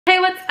Hey,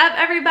 what's up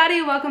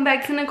everybody? Welcome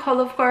back to Nicole,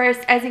 of course.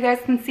 As you guys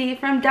can see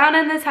from down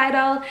in the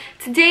title,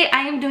 today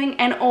I am doing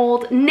an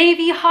Old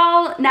Navy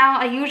haul. Now,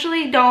 I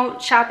usually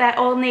don't shop at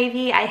Old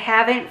Navy. I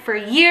haven't for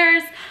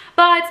years,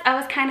 but I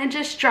was kind of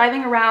just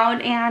driving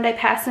around and I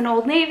passed an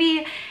Old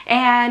Navy,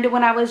 and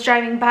when I was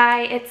driving by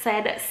it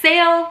said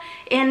sale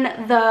in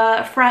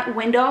the front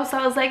window, so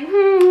I was like,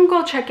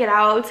 go check it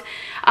out.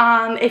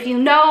 If you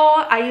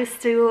know, I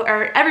used to,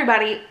 or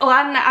everybody, well,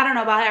 I don't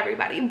know about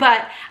everybody,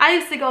 but I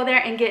used to go there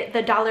and get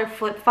the dollar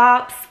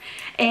flip-flops,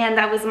 and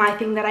that was my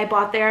thing that I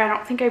bought there. I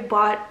don't think I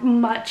bought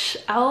much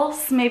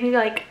else, maybe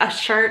like a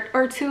shirt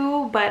or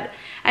two, but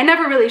I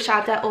never really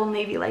shopped at Old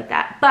Navy like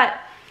that. But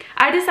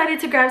I decided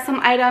to grab some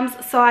items,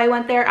 so I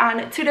went there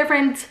on two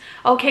different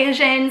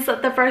occasions.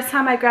 The first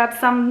time I grabbed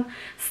some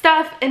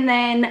stuff, and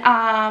then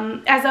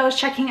as I was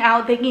checking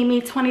out, they gave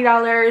me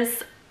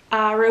 $20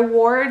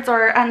 rewards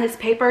or on this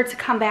paper to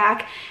come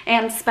back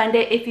and spend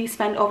it if you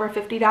spend over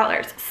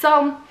 $50.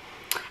 So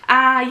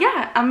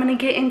yeah, I'm gonna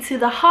get into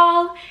the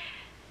haul.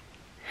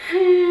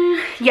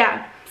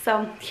 Yeah,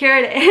 so here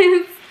it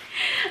is.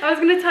 I was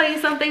gonna tell you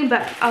something,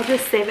 but I'll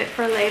just save it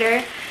for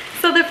later.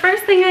 So the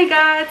first thing I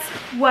got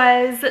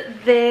was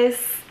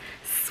this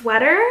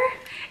sweater,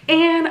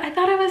 and I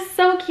thought it was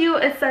so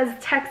cute. It says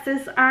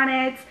Texas on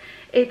it.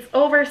 It's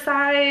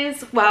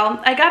oversized. Well,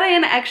 I got it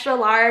in extra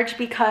large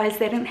because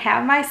they didn't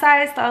have my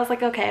size, so I was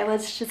like, okay,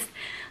 let's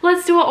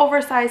do an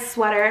oversized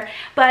sweater.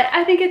 But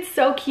I think it's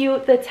so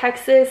cute. The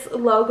Texas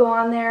logo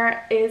on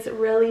there is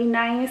really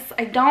nice.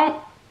 I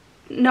don't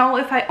know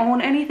if I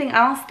own anything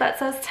else that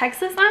says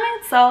Texas on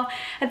it, so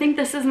I think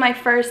this is my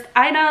first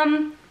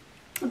item.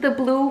 The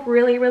blue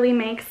really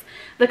makes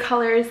the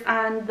colors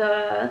on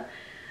the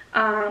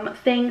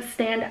thing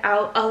stand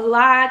out a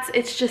lot.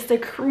 It's just a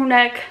crew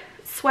neck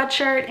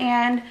sweatshirt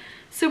and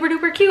super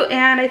duper cute,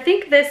 and I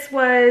think this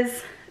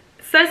was,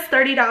 says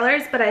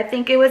 $30, but I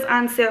think it was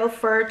on sale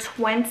for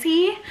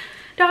 $20.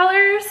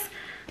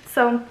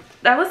 So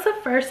that was the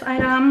first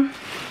item.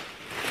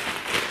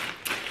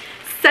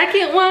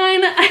 Second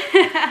one,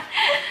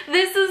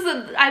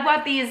 I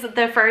bought these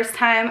the first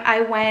time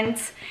I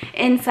went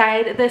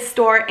inside the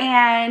store.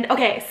 And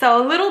okay,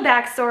 so a little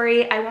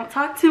backstory, I won't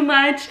talk too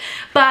much,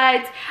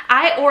 but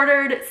I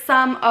ordered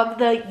some of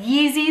the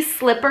Yeezy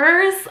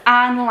slippers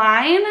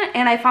online,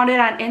 and I found it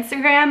on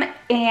Instagram,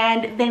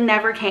 and they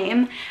never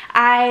came.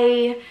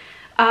 I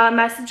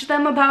messaged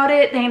them about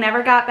it. They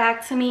never got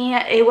back to me.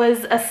 It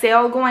was a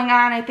sale going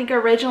on. I think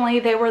originally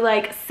they were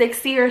like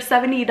 $60 or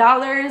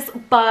 $70,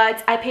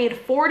 but I paid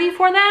 $40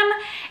 for them,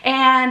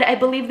 and I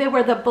believe they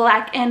were the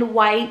black and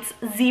white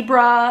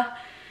zebra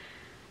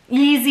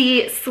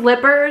Yeezy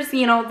slippers,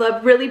 you know, the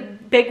really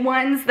big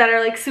ones that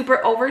are like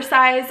super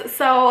oversized.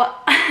 So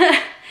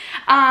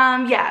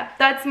yeah,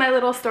 that's my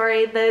little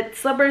story. The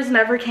slippers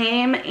never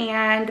came,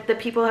 and the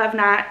people have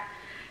not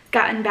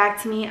gotten back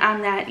to me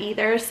on that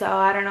either, so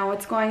I don't know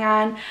what's going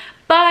on.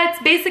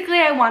 But basically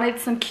I wanted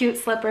some cute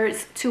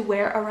slippers to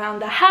wear around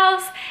the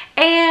house,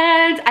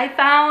 and I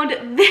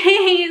found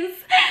these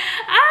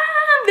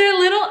they're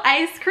little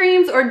ice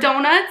creams or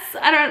donuts.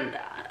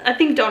 I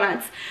think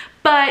donuts,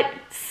 but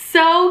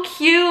so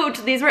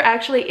cute. These were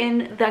actually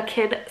in the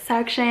kid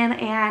section,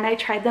 and I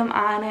tried them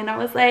on and I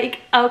was like,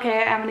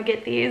 okay, I'm gonna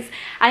get these.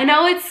 I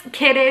know it's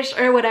kiddish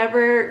or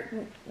whatever,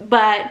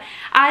 but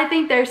I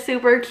think they're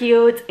super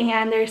cute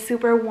and they're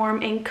super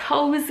warm and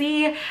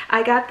cozy.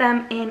 I got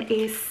them in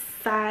a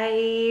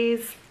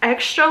size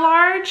extra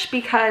large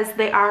because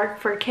they are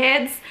for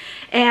kids,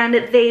 and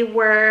they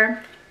were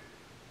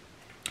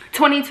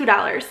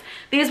 $22.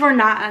 These were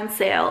not on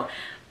sale.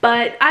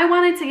 But I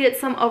wanted to get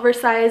some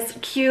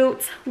oversized,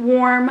 cute,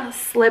 warm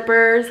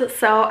slippers,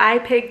 so I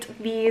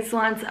picked these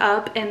ones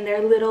up, and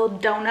they're little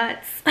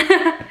donuts.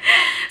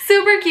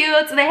 Super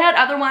cute. So they had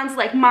other ones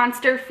like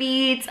Monster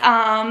Feet.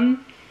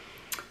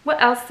 What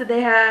else did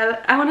they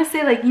have? I want to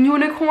say like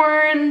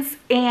unicorns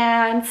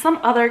and some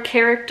other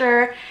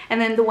character, and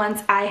then the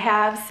ones I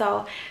have.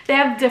 So they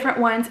have different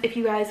ones if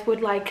you guys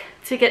would like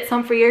to get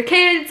some for your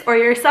kids or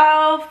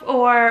yourself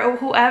or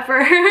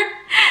whoever.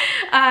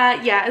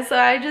 Yeah, so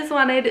I just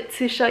wanted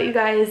to show you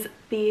guys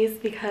these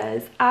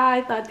because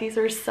I thought these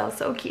were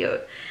so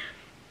cute.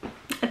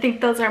 I think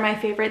those are my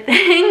favorite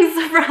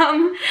things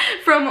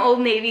from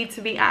Old Navy,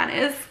 to be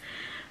honest.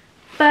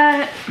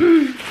 But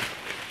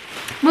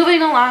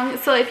moving along,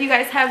 so if you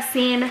guys have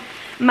seen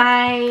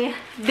my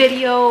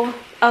video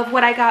of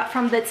what I got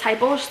from the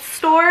Typo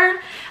store,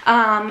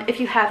 if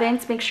you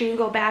haven't, make sure you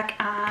go back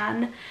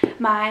on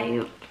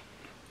my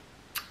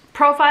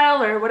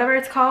profile or whatever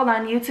it's called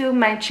on YouTube,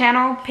 my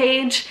channel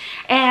page,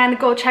 and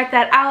go check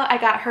that out. I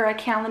got her a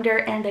calendar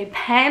and a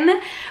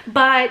pen.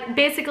 But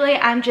basically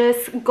I'm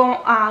just going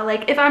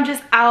like if I'm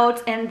just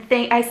out and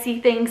I see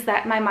things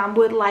that my mom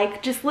would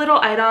like, just little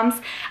items,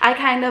 I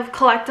kind of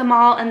collect them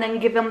all and then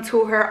give them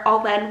to her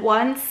all at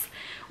once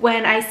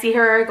when I see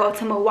her go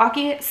to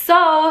Milwaukee.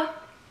 So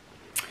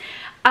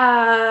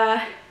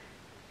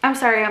I'm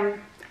sorry,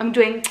 I'm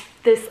doing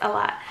this a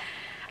lot.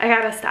 I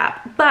gotta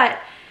stop. But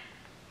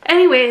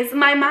Anyways,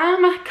 my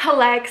mom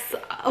collects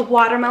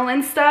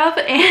watermelon stuff,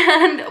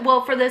 and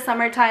well, for the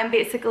summertime,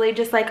 basically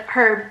just like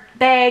her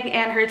bag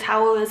and her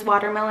towel is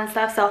watermelon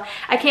stuff. So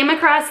I came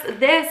across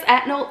this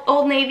at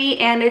Old Navy,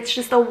 and it's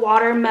just a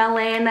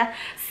watermelon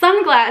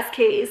sunglass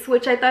case,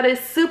 which I thought is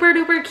super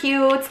duper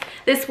cute.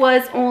 This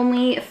was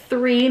only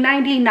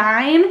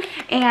 $3.99,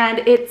 and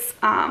it's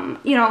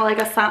you know, like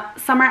a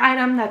summer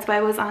item. That's why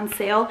it was on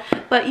sale.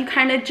 But you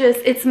kind of just,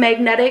 it's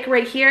magnetic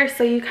right here,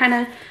 so you kind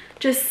of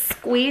just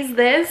squeeze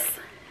this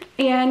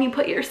and you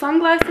put your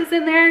sunglasses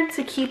in there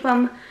to keep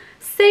them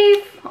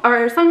safe,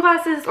 or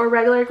sunglasses or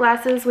regular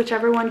glasses,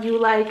 whichever one you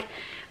like.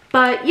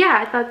 But yeah,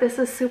 I thought this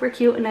was super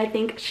cute, and I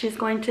think she's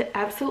going to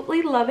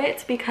absolutely love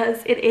it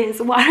because it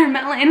is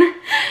watermelon.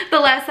 The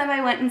last time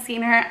I went and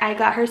seen her, I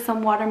got her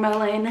some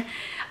watermelon,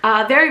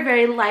 very,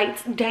 very light,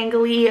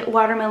 dangly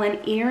watermelon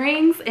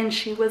earrings, and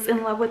she was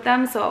in love with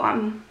them. So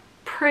I'm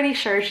pretty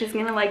sure she's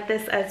gonna like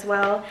this as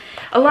well.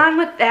 Along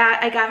with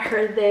that, I got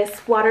her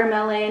this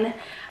watermelon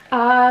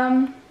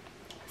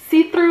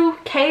see-through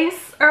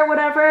case or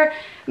whatever.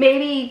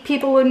 Maybe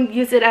people wouldn't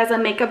use it as a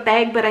makeup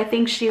bag, but I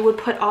think she would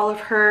put all of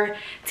her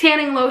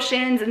tanning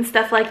lotions and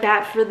stuff like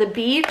that for the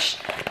beach.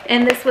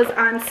 And this was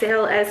on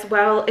sale as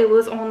well. It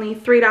was only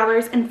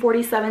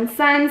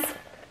 $3.47.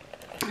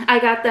 I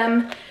got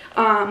them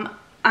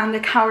on the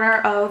counter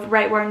of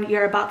right when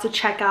you're about to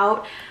check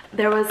out.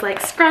 There was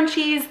like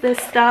scrunchies, this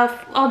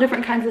stuff, all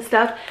different kinds of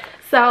stuff.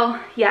 So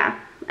yeah,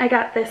 I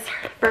got this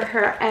for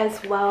her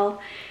as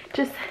well.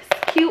 Just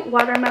cute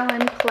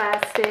watermelon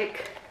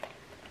plastic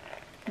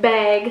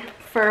bag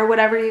for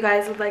whatever you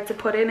guys would like to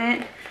put in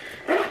it,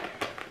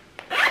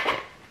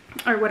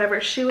 or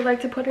whatever she would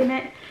like to put in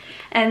it.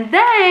 And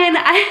then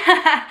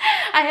I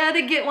had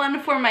to get one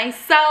for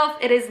myself.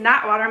 It is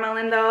not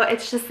watermelon though.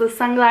 It's just the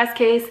sunglass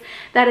case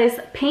that is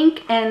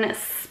pink and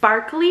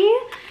sparkly.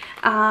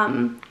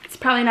 It's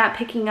probably not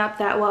picking up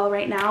that well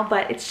right now,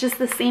 but it's just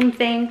the same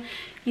thing.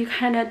 You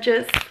kind of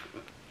just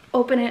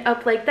open it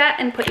up like that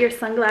and put your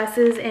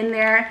sunglasses in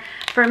there.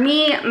 For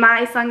me,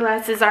 my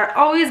sunglasses are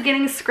always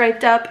getting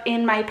scraped up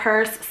in my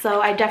purse,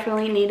 so I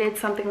definitely needed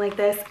something like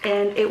this,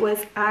 and it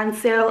was on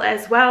sale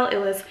as well. It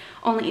was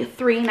only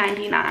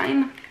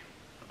 $3.99.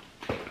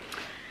 I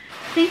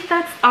think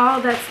that's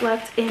all that's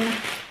left in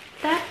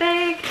that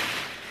bag.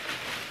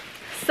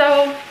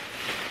 So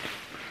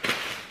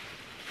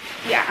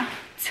yeah,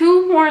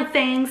 two more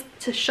things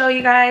to show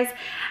you guys.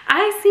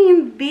 I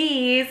seen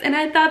these and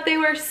I thought they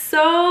were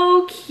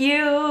so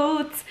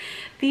cute.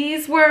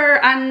 These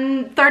were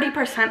on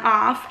 30%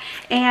 off,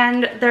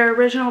 and their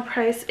original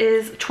price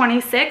is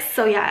 $26.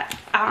 So yeah,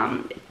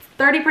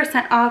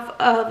 30% off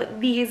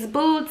of these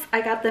boots.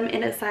 I got them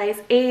in a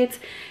size 8.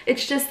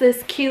 It's just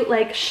this cute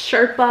like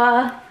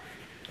Sherpa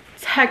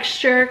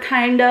texture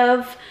kind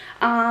of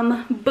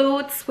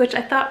boots, which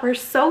I thought were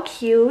so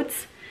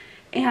cute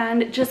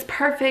and just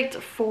perfect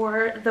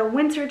for the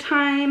winter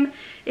time.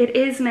 It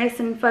is nice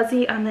and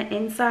fuzzy on the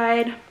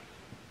inside.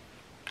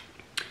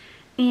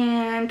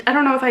 And I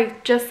don't know if I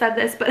just said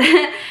this, but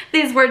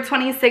these were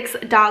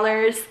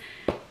 $26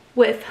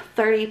 with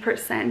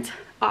 30%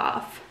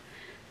 off.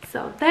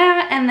 So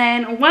that, and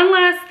then one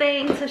last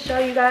thing to show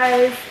you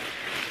guys,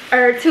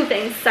 or two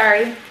things,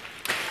 sorry.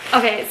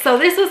 Okay, so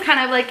this was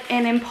kind of like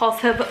an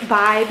impulsive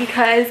buy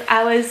because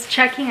I was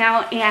checking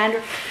out, and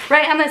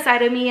right on the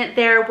side of me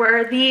there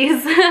were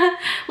these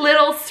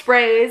little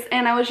sprays,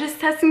 and I was just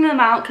testing them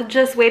out,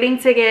 just waiting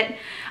to get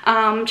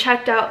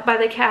checked out by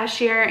the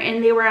cashier,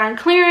 and they were on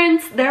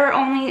clearance. They were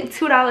only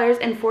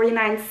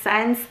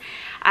 $2.49.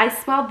 I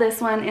smelled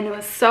this one and it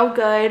was so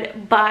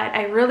good, but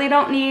I really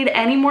don't need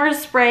any more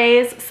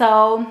sprays,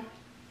 so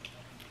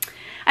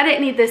I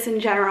didn't need this in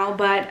general,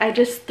 but I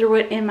just threw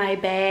it in my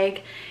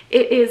bag.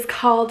 It is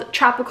called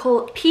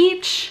Tropical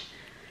Peach,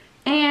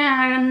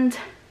 and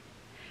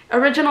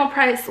original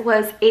price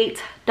was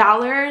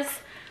 $8,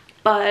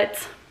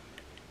 but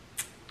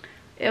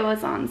it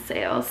was on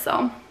sale,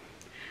 so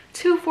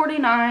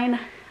 $2.49.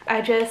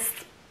 I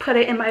just put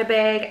it in my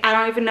bag. I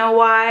don't even know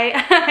why.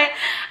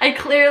 I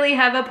clearly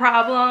have a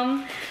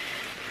problem.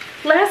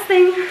 Last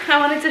thing I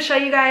wanted to show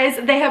you guys,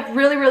 they have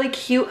really, really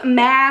cute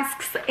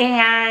masks,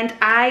 and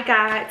I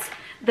got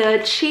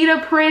the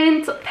cheetah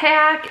print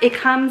pack. It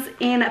comes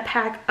in a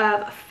pack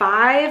of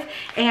 5,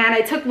 and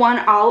I took one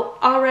out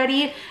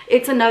already.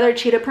 It's another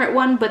cheetah print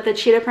one, but the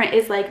cheetah print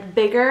is like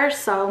bigger.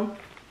 So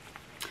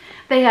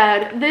they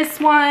had this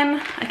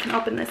one. I can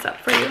open this up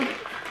for you.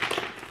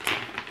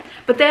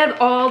 But they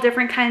have all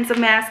different kinds of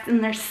masks,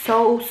 and they're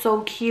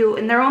so cute,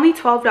 and they're only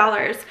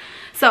 $12.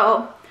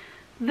 So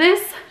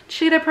this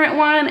cheetah print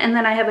one, and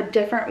then I have a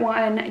different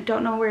one. I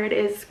don't know where it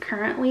is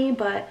currently,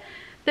 but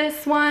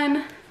this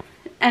one,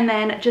 and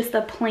then just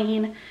a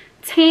plain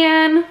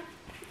tan.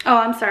 Oh,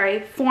 I'm sorry,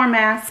 4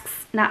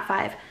 masks, not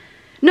 5.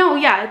 No,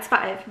 yeah, it's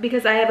 5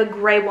 because I have a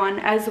gray one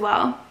as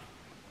well.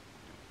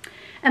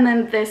 And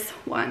then this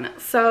one.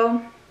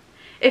 So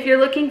If you're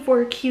looking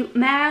for cute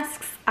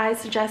masks, I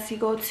suggest you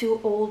go to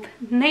Old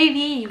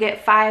Navy. You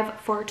get 5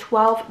 for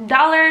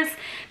 $12.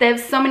 They have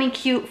so many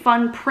cute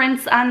fun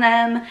prints on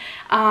them,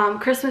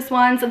 Christmas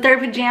ones. Their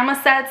pajama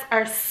sets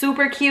are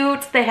super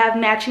cute. They have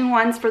matching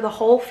ones for the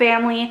whole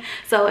family,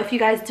 so if you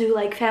guys do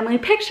like family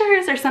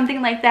pictures or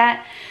something like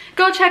that,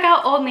 go check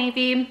out Old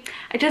Navy.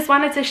 I just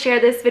wanted to share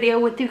this video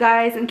with you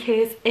guys in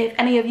case if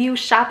any of you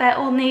shop at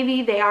Old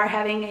Navy. They are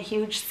having a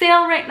huge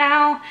sale right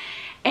now.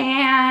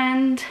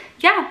 And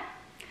yeah,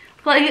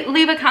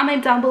 leave a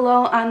comment down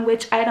below on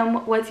which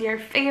item was your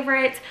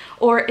favorite,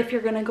 or if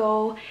you're gonna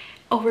go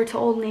over to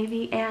Old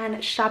Navy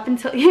and shop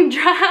until you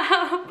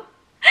drop.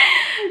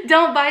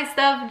 Don't buy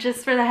stuff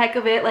just for the heck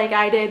of it like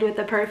I did with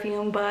the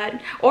perfume,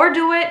 or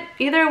do it,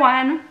 either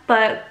one.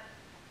 But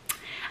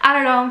I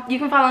don't know. You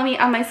can follow me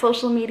on my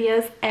social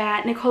medias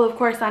at Nicole Of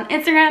Course on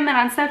Instagram, and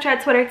on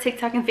Snapchat, Twitter,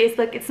 TikTok, and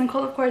Facebook. It's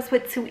Nicole Of Course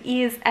with 2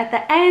 E's at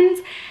the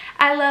end.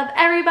 I love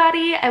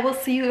everybody. I will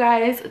see you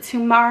guys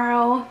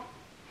tomorrow.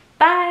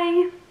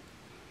 Bye.